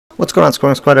What's going on,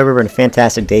 Squonki Squad? We're having a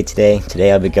fantastic day today.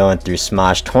 Today I'll be going through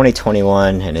Smosh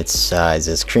 2021, and it's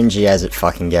as cringy as it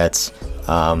fucking gets.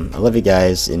 I love you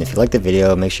guys, and if you like the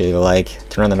video, make sure you like,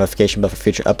 turn on the notification bell for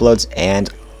future uploads, and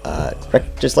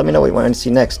just let me know what you want to see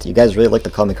next. You guys really like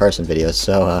the Call Me Carson videos,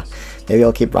 so maybe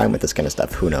I'll keep rhyming with this kind of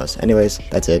stuff. Who knows? Anyways,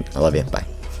 that's it. I love you. Bye.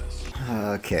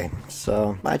 Okay,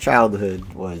 so my childhood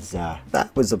was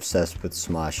obsessed with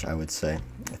Smosh, I would say.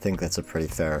 I think that's a pretty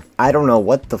fair. I don't know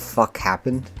what the fuck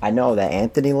happened. I know that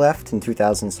Anthony left in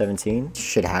 2017.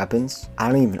 Shit happens.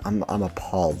 I'm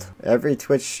appalled. Every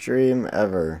Twitch stream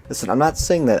ever. Listen, I'm not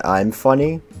saying that I'm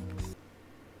funny.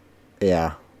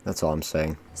 Yeah, that's all I'm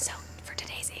saying. So, for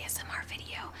today's ASMR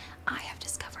video, I have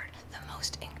discovered the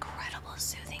most incredible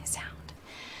soothing sound.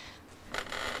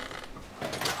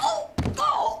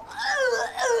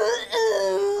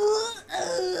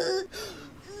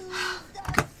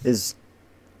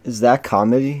 Is that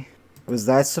comedy? Was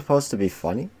that supposed to be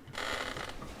funny?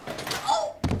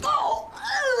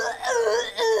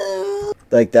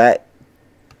 Like that?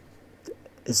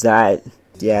 Is that?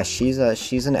 Yeah, she's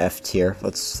an F tier.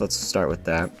 Let's start with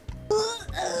that.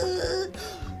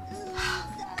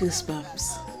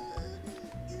 Goosebumps.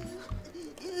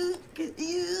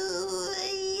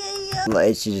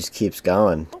 Like she just keeps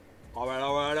going.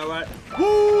 Alright.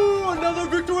 Woo! Another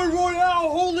victory royale!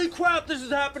 Holy crap, this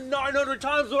has happened 900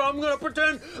 times, but I'm gonna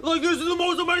pretend like this is the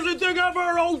most amazing thing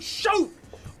ever! Oh, shoot!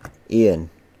 Ian.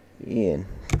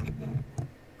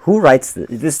 Who writes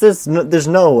this? There's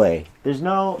no way. There's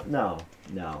no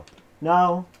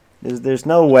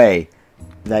way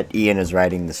that Ian is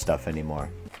writing this stuff anymore.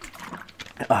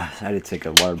 I had to take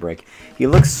a water break. He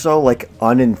looks so, like,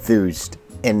 unenthused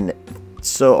and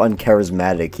so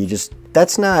uncharismatic.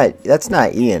 That's not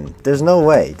Ian. There's no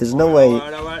way.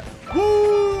 Alright.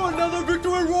 Woo! Another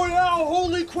victory royale!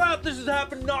 Holy crap, this has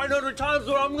happened 900 times,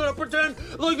 but I'm gonna pretend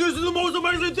like this is the most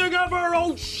amazing thing ever!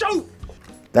 Oh, shoot!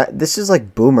 This is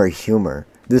like boomer humor.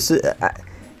 This is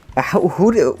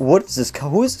who is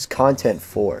this content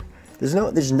for? There's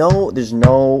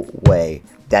no way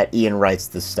that Ian writes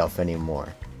this stuff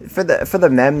anymore. For the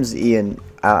memes, Ian,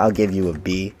 I'll give you a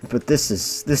B. But this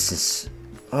is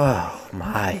oh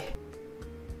my.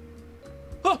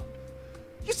 Huh.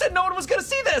 You said no one was gonna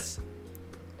see this!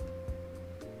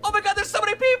 Oh my god, there's so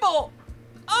many people!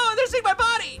 Oh, they're seeing my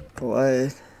body!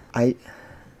 What? I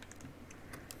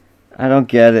don't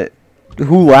get it.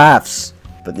 Who laughs?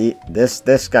 But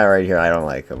this guy right here, I don't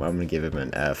like him. I'm gonna give him an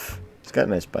F. He's got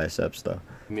nice biceps though.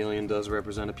 Chameleon does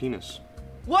represent a penis.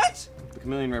 What? The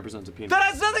chameleon represents a penis. That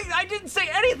has nothing. I didn't say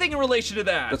anything in relation to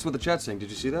that. That's what the chat's saying. Did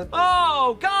you see that?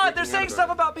 Oh God, they're saying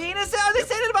stuff about penis. Are they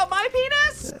saying it about my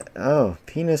penis? Oh,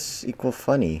 penis equal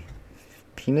funny.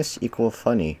 Penis equal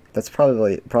funny. That's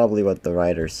probably what the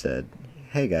writer said.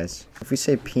 Hey guys, if we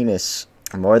say penis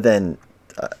more than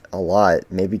a lot,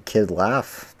 maybe kid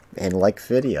laugh and like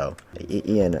video.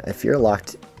 Ian, if you're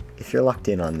locked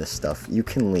in on this stuff, you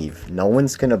can leave. No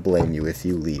one's gonna blame you if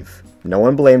you leave. No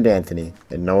one blamed Anthony,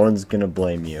 and no one's gonna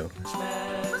blame you.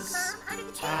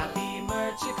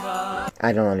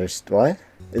 I don't understand. What?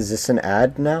 Is this an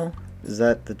ad now? Is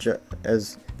that the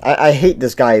I hate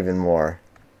this guy even more.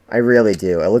 I really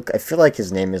do. I feel like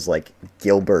his name is like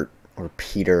Gilbert or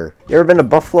Peter. You ever been to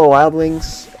Buffalo Wild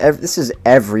Wings? This is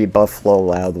every Buffalo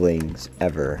Wild Wings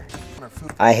ever.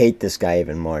 I hate this guy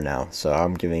even more now, so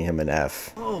I'm giving him an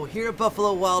F. Oh, here at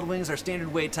Buffalo Wild Wings, our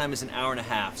standard wait time is an hour and a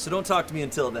half, so don't talk to me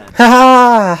until then.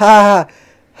 Ha ha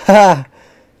ha!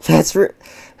 That's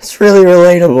really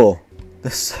relatable.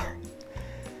 That's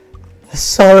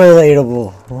so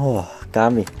relatable. Oh,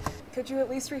 got me. Could you at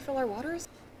least refill our waters?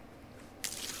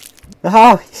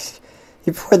 Oh,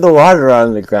 he poured the water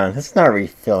on the ground. That's not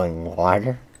refilling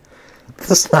water.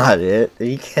 That's not it.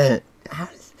 You can't.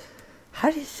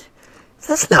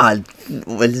 That's not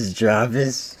what his job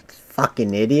is.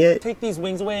 Fucking idiot. Take these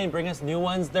wings away and bring us new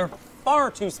ones. They're far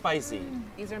too spicy.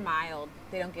 These are mild.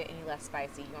 They don't get any less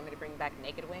spicy. You want me to bring back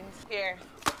naked wings? Here.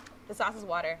 The sauce is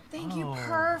water. Thank you.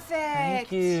 Perfect.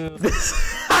 Thank you.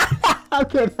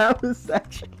 Okay,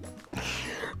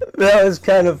 that was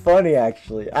kind of funny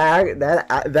actually. That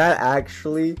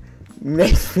actually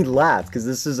makes me laugh because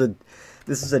this is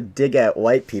a dig at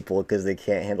white people because they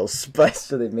can't handle spice,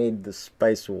 so they made the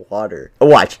spice water.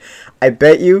 Watch, I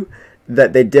bet you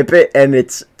that they dip it and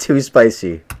it's too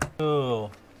spicy. Ooh.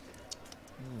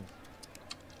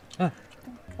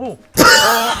 Oh.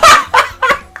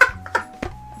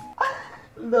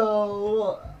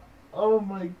 No. Oh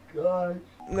my gosh.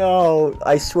 No,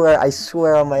 I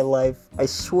swear on my life. I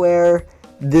swear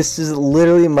this is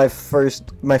literally my first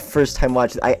time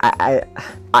watching.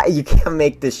 You can't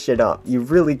make this shit up. You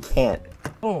really can't.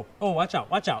 Oh, watch out,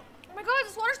 watch out. Oh my god,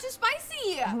 this water's too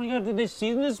spicy. Oh my god, did they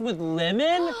season this with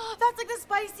lemon? That's like the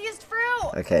spiciest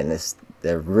fruit. Okay, and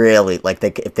they're really, like,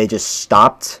 if they just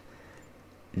stopped,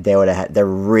 they would have they're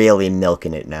really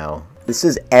milking it now. This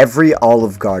is every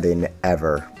Olive Garden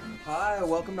ever. Hi,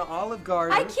 welcome to Olive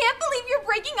Garden. I can't believe you're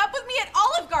breaking up with me at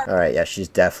Olive Garden. Alright, yeah, she's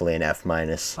definitely an F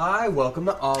minus. Hi, welcome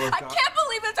to Olive Garden. I can't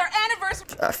believe it's our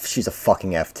anniversary. She's a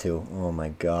fucking F too. Oh my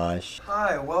gosh.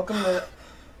 Hi, welcome to...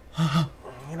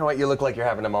 You know what, you look like you're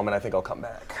having a moment. I think I'll come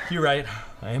back. You're right.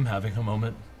 I am having a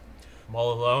moment. I'm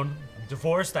all alone. I'm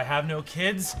divorced. I have no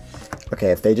kids.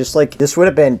 Okay, if they just, like, this would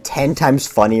have been 10 times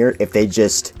funnier if they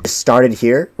just started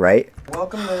here, right?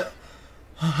 Welcome to...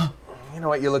 You know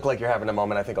what, you look like you're having a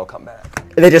moment. I think I'll come back.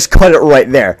 And they just cut it right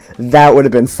there. That would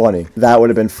have been funny. That would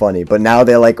have been funny. But now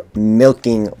they're, like,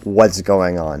 milking what's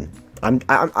going on.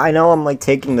 I know I'm, like,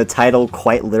 taking the title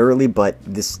quite literally, but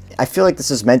I feel like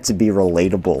this is meant to be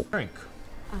relatable. Drink.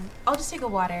 I'll just take a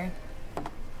water.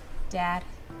 Dad.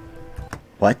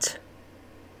 What?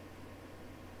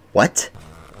 What?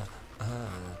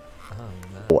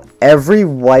 Every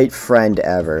white friend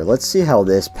ever. Let's see how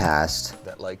this passed.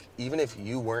 That, like, even if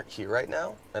you weren't here right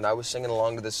now, and I was singing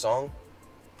along to this song,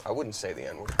 I wouldn't say the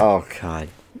N-word. Oh, God.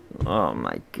 Oh,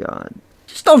 my God.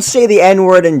 Just don't say the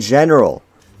N-word in general.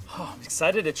 Oh, I'm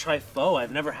excited to try pho.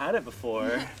 I've never had it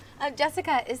before.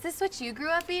 Jessica, is this what you grew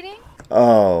up eating?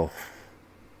 Oh.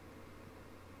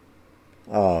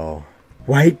 Oh.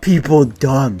 White people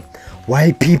dumb.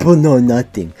 White people know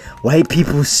nothing. White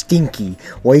people stinky.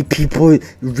 White people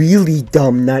really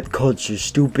dumb, not culture.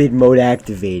 Stupid, mode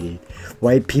activated.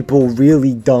 White people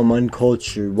really dumb,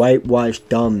 uncultured. Whitewashed,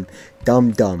 dumb.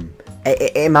 Dumb.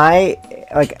 Am I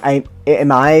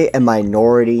a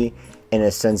minority in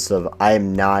a sense of I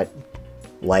am not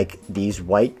like these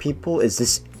white people? This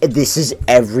is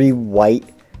every white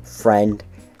friend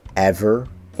ever?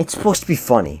 It's supposed to be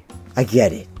funny. I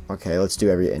get it. Okay, let's do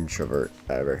every introvert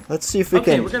ever. Let's see if we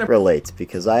can relate,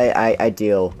 because I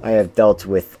have dealt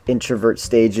with introvert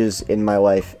stages in my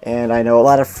life, and I know a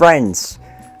lot of friends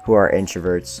who are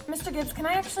introverts. Mr. Gibbs, can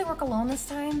I actually work alone this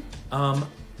time?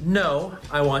 No,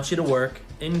 I want you to work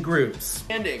in groups.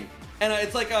 Ending. And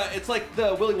it's like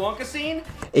the Willy Wonka scene.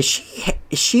 Is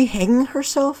she hanging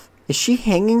herself? Is she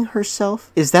hanging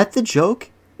herself? Is that the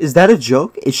joke? Is that a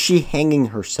joke? Is she hanging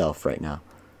herself right now?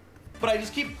 But I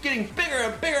just keep getting bigger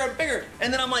and bigger and bigger,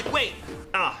 and then I'm like, wait,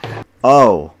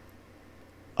 Oh.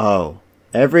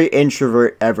 Every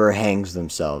introvert ever hangs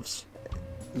themselves.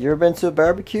 You ever been to a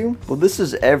barbecue? Well, this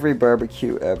is every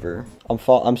barbecue ever.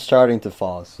 I'm starting to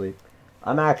fall asleep.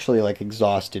 I'm actually, like,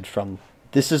 exhausted from...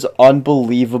 This is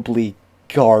unbelievably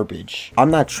garbage. I'm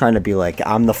not trying to be like,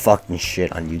 I'm the fucking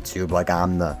shit on YouTube. Like,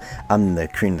 I'm the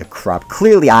cream of the crop.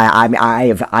 Clearly, I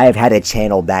have had a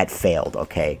channel that failed,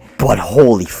 okay? But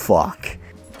holy fuck.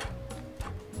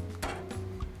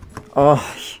 Oh,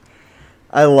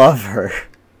 I love her.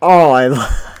 Oh,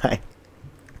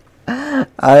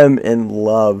 I'm in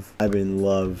love. I'm in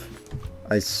love.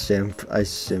 I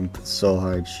simp so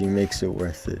hard. She makes it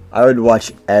worth it. I would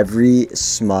watch every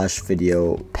Smosh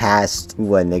video past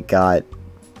when it got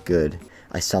good.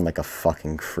 I sound like a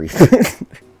fucking creep. That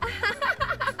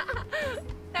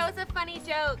was a funny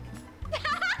joke.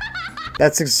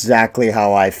 That's exactly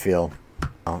how I feel.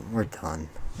 Oh, we're done.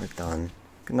 We're done.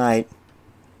 Good night.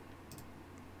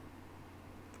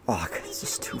 Fuck, this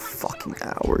is 2 fucking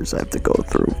hours I have to go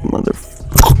through,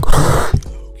 motherfucker.